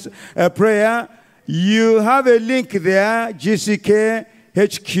pastor's prayer, you have a link there,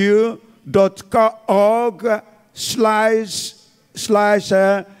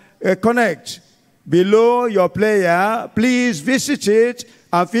 gckhq.org/connect. Below your player, please visit it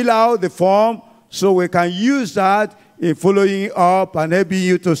and fill out the form so we can use that in following up and helping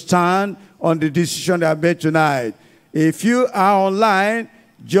you to stand on the decision that I made tonight. If you are online,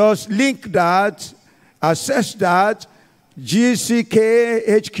 just link that, access that,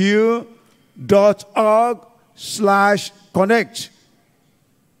 gckhq.org/connect.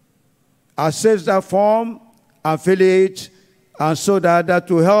 Access that form and fill it, and so that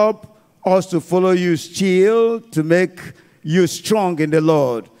will help us to follow you still, to make you strong in the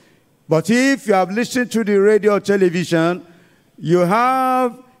Lord. But if you have listened to the radio or television, you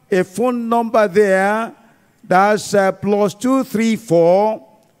have a phone number there. That's +234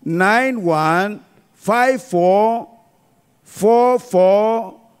 91 54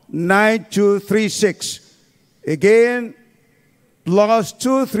 44 9236. Again,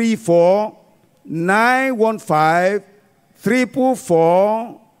 +234 915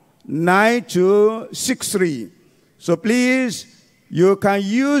 444 9263. So please, you can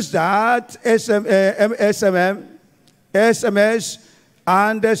use that SMS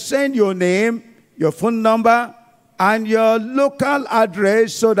and send your name, your phone number, and your local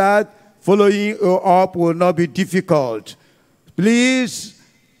address so that following you up will not be difficult. Please,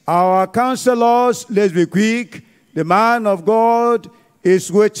 our counselors, let's be quick. The man of God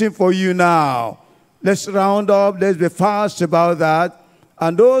is waiting for you now. Let's round up. Let's be fast about that.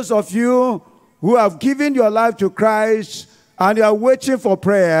 And those of you who have given your life to Christ and you are waiting for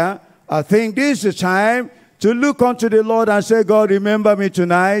prayer, I think this is the time to look unto the Lord and say, God, remember me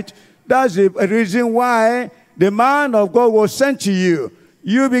tonight. That's the reason why the man of God was sent to you.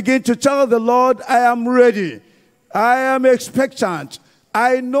 You begin to tell the Lord, I am ready. I am expectant.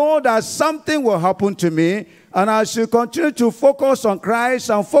 I know that something will happen to me. And as you continue to focus on Christ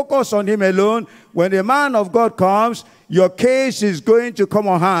and focus on Him alone, when the man of God comes, your case is going to come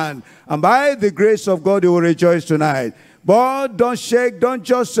on hand. And by the grace of God, you will rejoice tonight. But don't shake. Don't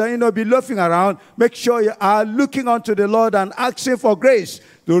just be loafing around. Make sure you are looking unto the Lord and asking for grace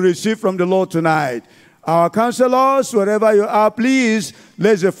to receive from the Lord tonight. Our counselors, wherever you are, please,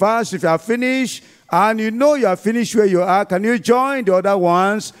 let's be fast. If you are finished, and you know you are finished where you are, can you join the other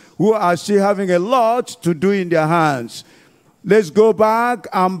ones who are still having a lot to do in their hands? Let's go back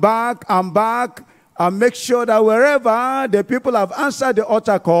and back and back and make sure that wherever the people have answered the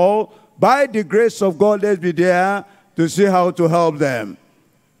altar call, by the grace of God, let's be there to see how to help them.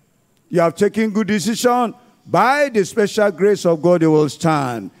 You have taken good decision. By the special grace of God, you will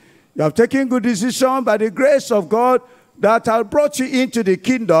stand. You have taken good decision. By the grace of God that has brought you into the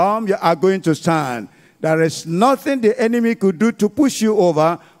kingdom, you are going to stand. There is nothing the enemy could do to push you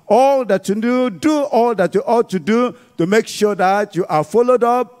over. All that you do all that you ought to do to make sure that you are followed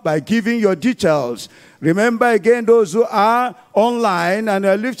up by giving your details. Remember again, those who are online and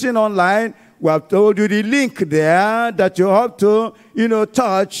are lifting online, we have told you the link there that you have to,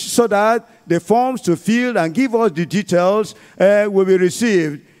 touch so that the forms to fill and give us the details will be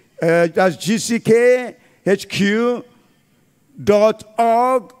received. That's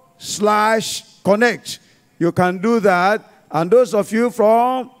gckhq.org/connect. You can do that. And those of you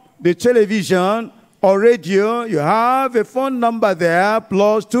from the television or radio, you have a phone number there,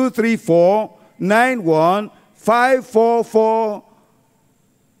 +234 91 544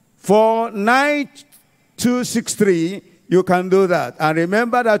 49263. You can do that. And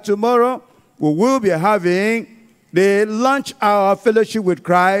remember that tomorrow we will be having the lunch hour fellowship with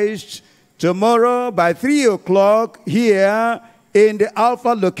Christ. Tomorrow by 3 o'clock here in the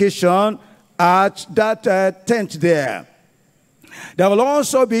Alpha location at that tent there. There will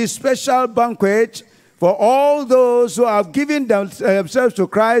also be a special banquet for all those who have given themselves to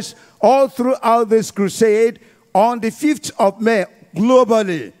Christ all throughout this crusade on the 5th of May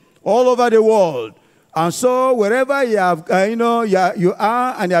globally, all over the world. And so wherever you have, you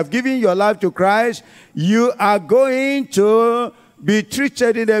are and you have given your life to Christ, you are going to be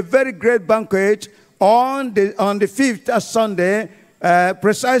treated in a very great banquet on the 5th, that Sunday,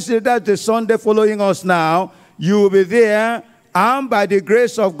 precisely that's the Sunday following us now. You will be there, and by the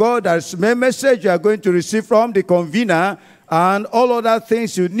grace of God, there's a message you are going to receive from the convener, and all other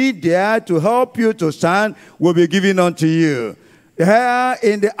things you need there to help you to stand will be given unto you. Here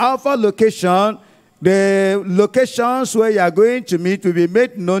in the Alpha location, the locations where you are going to meet will be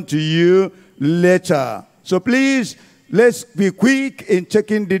made known to you later. So please, let's be quick in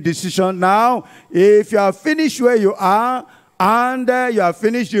taking the decision now. If you are finished where you are, and you have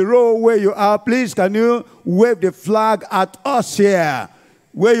finished the row where you are, please can you wave the flag at us here?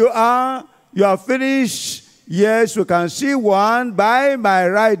 Where you are, you have finished. Yes, we can see one by my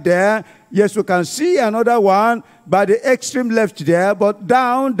right there. Yes, we can see another one by the extreme left there. But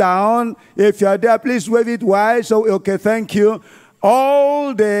down, if you are there, please wave it wide. So, okay, thank you.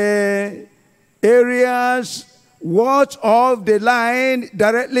 All the areas, watch of the line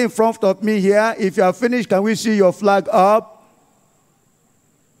directly in front of me here. If you are finished, can we see your flag up?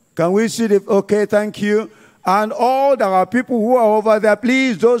 Can we see the, okay, thank you. And all there are people who are over there,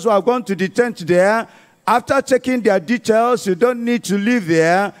 please, those who have gone to the tent there, after checking their details, you don't need to leave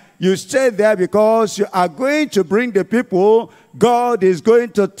there. You stay there because you are going to bring the people God is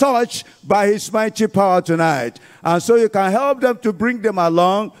going to touch by His mighty power tonight. And so you can help them to bring them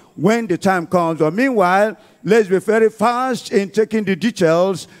along when the time comes. But meanwhile, let's be very fast in taking the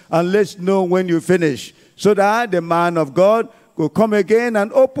details and let's know when you finish, so that the man of God will come again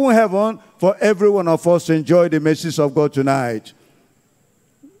and open heaven for every one of us to enjoy the mercies of God tonight.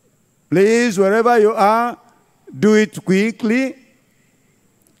 Please, wherever you are, do it quickly.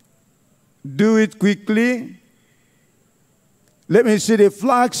 Do it quickly. Let me see the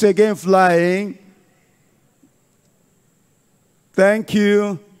flags again flying. Thank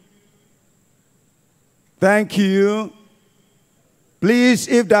you. Thank you. Please,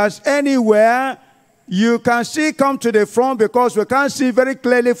 if there's anywhere You can still come to the front because we can't see very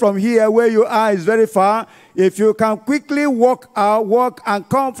clearly from here where you are is very far. If you can quickly walk and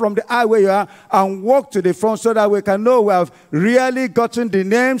come from the aisle where you are and walk to the front so that we can know we have really gotten the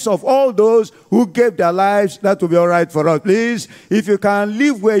names of all those who gave their lives, that will be all right for us. Please, if you can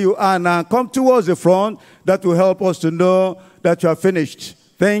leave where you are now, come towards the front, that will help us to know that you are finished.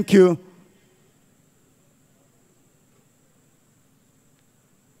 Thank you.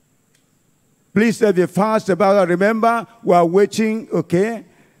 Please let's be fast about it. Remember, we are waiting, okay?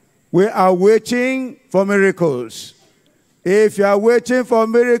 We are waiting for miracles. If you are waiting for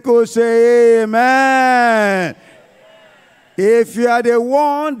miracles, say amen. If you are the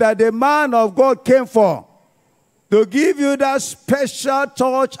one that the man of God came for, to give you that special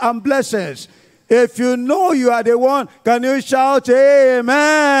touch and blessings, if you know you are the one, can you shout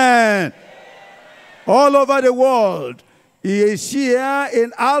amen? All over the world. He is here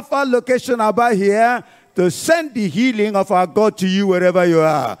in Alpha location about here to send the healing of our God to you wherever you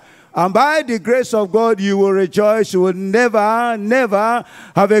are. And by the grace of God, you will rejoice. You will never, never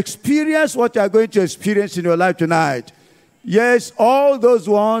have experienced what you are going to experience in your life tonight. Yes, all those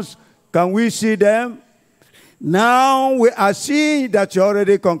ones, can we see them? Now we are seeing that you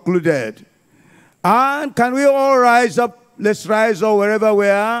already concluded. And can we all rise up? Let's rise up wherever we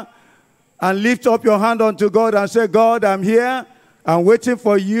are. And lift up your hand unto God and say, God, I'm here. I'm waiting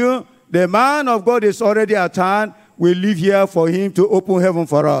for you. The man of God is already at hand. We live here for him to open heaven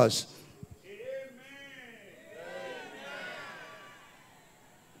for us.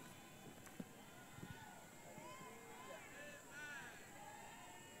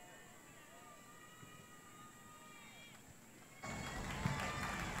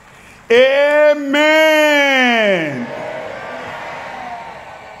 Amen.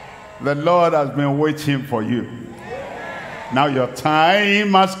 The Lord has been waiting for you. Now your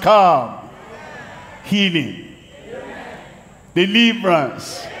time has come. Healing.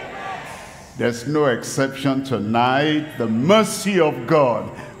 Deliverance. There's no exception tonight. The mercy of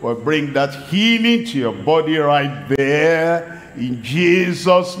God will bring that healing to your body right there in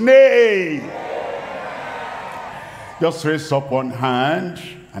Jesus' name. Just raise up one hand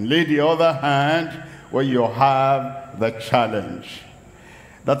and lay the other hand where you have the challenge.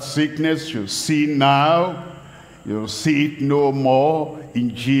 That sickness you see now, you'll see it no more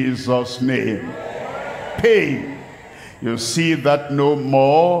in Jesus' name. Pain, you'll see that no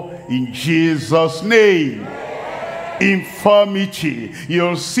more in Jesus' name. Infirmity,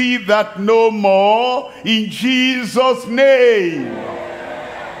 you'll see that no more in Jesus' name.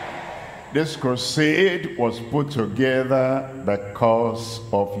 This crusade was put together because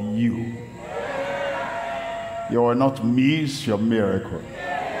of you. You will not miss your miracle.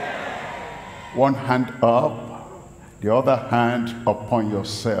 One hand up, the other hand upon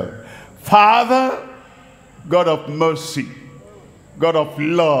yourself. Father, God of mercy, God of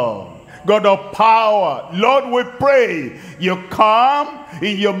love, God of power, Lord, we pray you come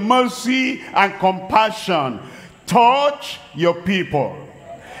in your mercy and compassion. Touch your people.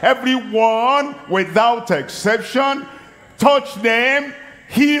 Everyone without exception, touch them,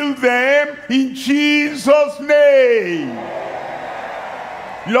 heal them in Jesus' name.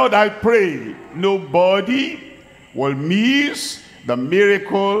 Lord, I pray nobody will miss the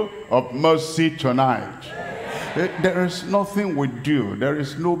miracle of mercy tonight. There is nothing we do. There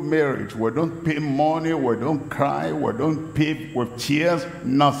is no merit. We don't pay money. We don't cry. We don't pay with tears.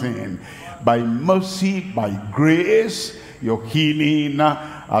 Nothing. By mercy, by grace, your healing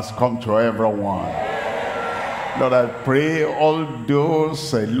has come to everyone. Lord, I pray all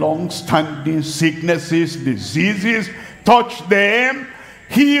those long-standing sicknesses, diseases, touch them,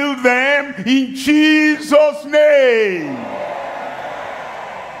 heal them in Jesus' name.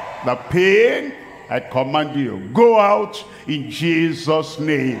 The pain, I command you, go out in Jesus'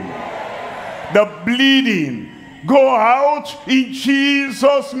 name. The bleeding, go out in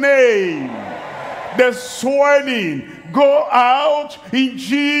Jesus' name. The swelling, go out in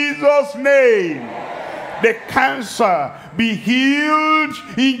Jesus' name. The cancer, be healed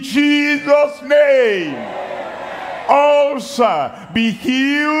in Jesus' name. Ulcer, be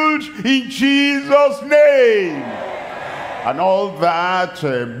healed in Jesus' name. And all that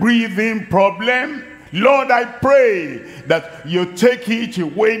breathing problem, Lord, I pray that you take it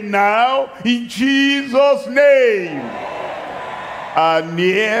away now in Jesus' name. And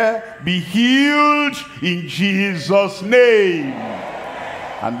near, be healed in Jesus' name.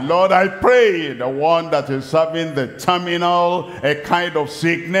 And Lord, I pray the one that is having the terminal kind of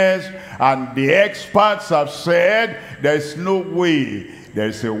sickness, and the experts have said there's no way,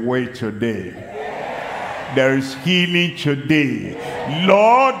 there's a way today. There is healing today.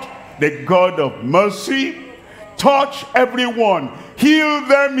 Lord, the God of mercy, touch everyone. Heal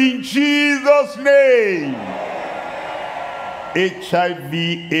them in Jesus' name. HIV,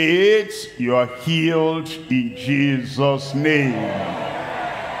 AIDS, you are healed in Jesus' name.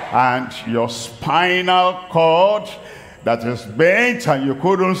 And your spinal cord that is bent and you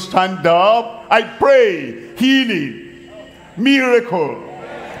couldn't stand up, I pray healing, miracle,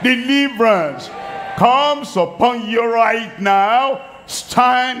 deliverance comes upon you right now.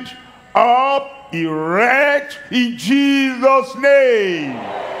 Stand up erect in Jesus' name.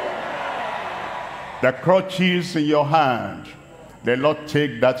 The crutches in your hand, the Lord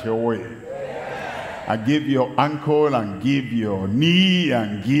take that away. And give your ankle and give your knee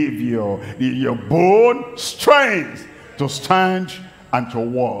and give your bone strength to stand and to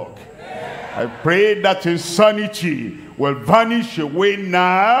walk. I pray that insanity will vanish away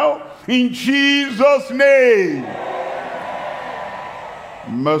now in Jesus' name.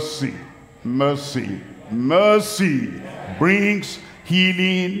 Mercy, mercy, mercy brings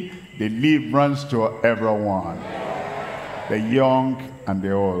healing, deliverance to everyone. The young and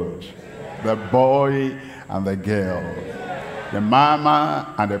the old, the boy and the girl, the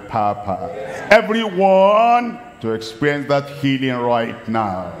mama and the papa, everyone to experience that healing right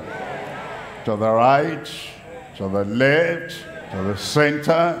now. To the right, to the left, to the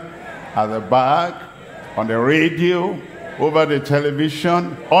center, at the back, on the radio, over the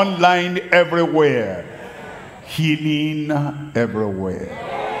television, online, everywhere. Healing everywhere.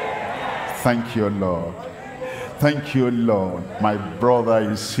 Thank you, Lord. Thank you, Lord. My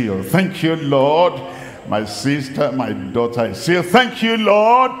brother is healed. Thank you, Lord. My sister, my daughter is healed. Thank you,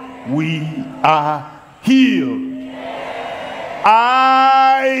 Lord. We are healed.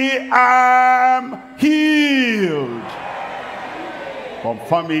 I am healed.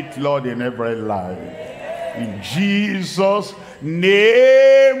 Confirm it, Lord, in every life. In Jesus'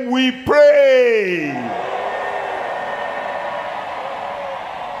 name we pray.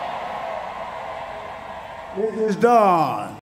 It is done.